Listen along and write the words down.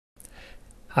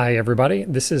Hi everybody,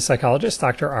 this is psychologist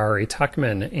Dr. Ari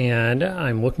Tuckman, and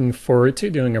I'm looking forward to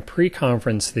doing a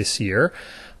pre-conference this year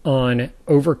on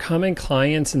overcoming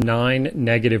clients' 9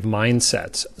 negative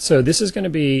mindsets. So this is going to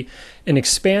be an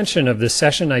expansion of the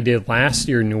session I did last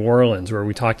year in New Orleans where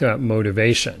we talked about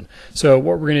motivation. So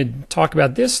what we're going to talk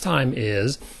about this time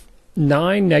is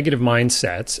 9 negative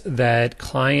mindsets that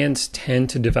clients tend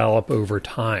to develop over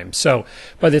time. So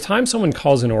by the time someone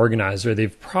calls an organizer,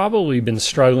 they've probably been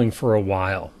struggling for a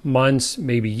while, months,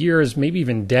 maybe years, maybe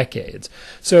even decades.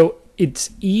 So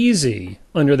it's easy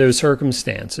under those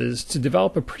circumstances to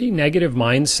develop a pretty negative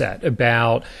mindset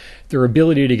about their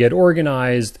ability to get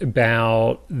organized,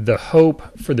 about the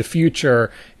hope for the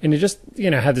future, and to just,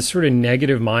 have this sort of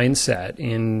negative mindset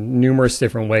in numerous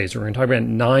different ways. We're going to talk about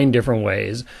 9 different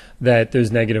ways that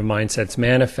those negative mindsets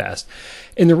manifest.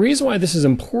 And the reason why this is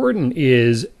important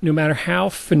is no matter how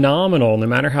phenomenal, no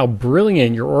matter how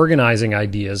brilliant your organizing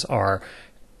ideas are,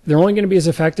 they're only going to be as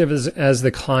effective as the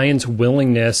client's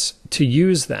willingness to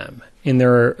use them in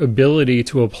their ability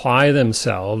to apply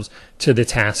themselves to the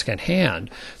task at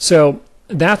hand. So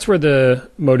that's where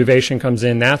the motivation comes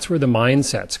in. That's where the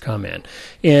mindsets come in.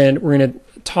 And we're going to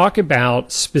talk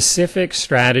about specific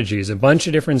strategies, a bunch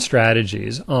of different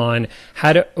strategies on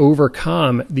how to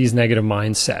overcome these negative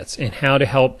mindsets and how to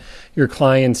help your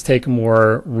clients take a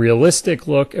more realistic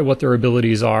look at what their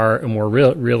abilities are, a more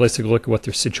realistic look at what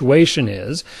their situation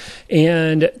is,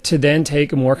 and to then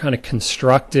take a more kind of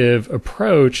constructive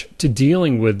approach to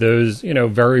dealing with those,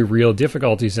 very real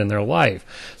difficulties in their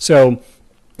life. So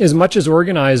as much as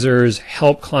organizers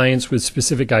help clients with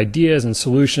specific ideas and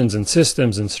solutions and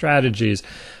systems and strategies,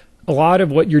 a lot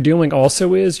of what you're doing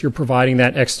also is you're providing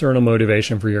that external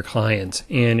motivation for your clients.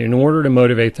 And in order to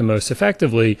motivate them most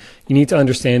effectively, you need to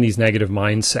understand these negative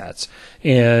mindsets.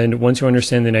 And once you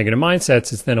understand the negative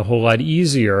mindsets, it's then a whole lot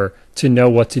easier to know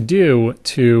what to do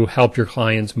to help your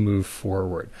clients move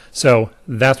forward. So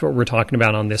that's what we're talking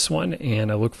about on this one.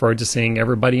 And I look forward to seeing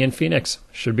everybody in Phoenix.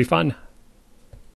 Should be fun.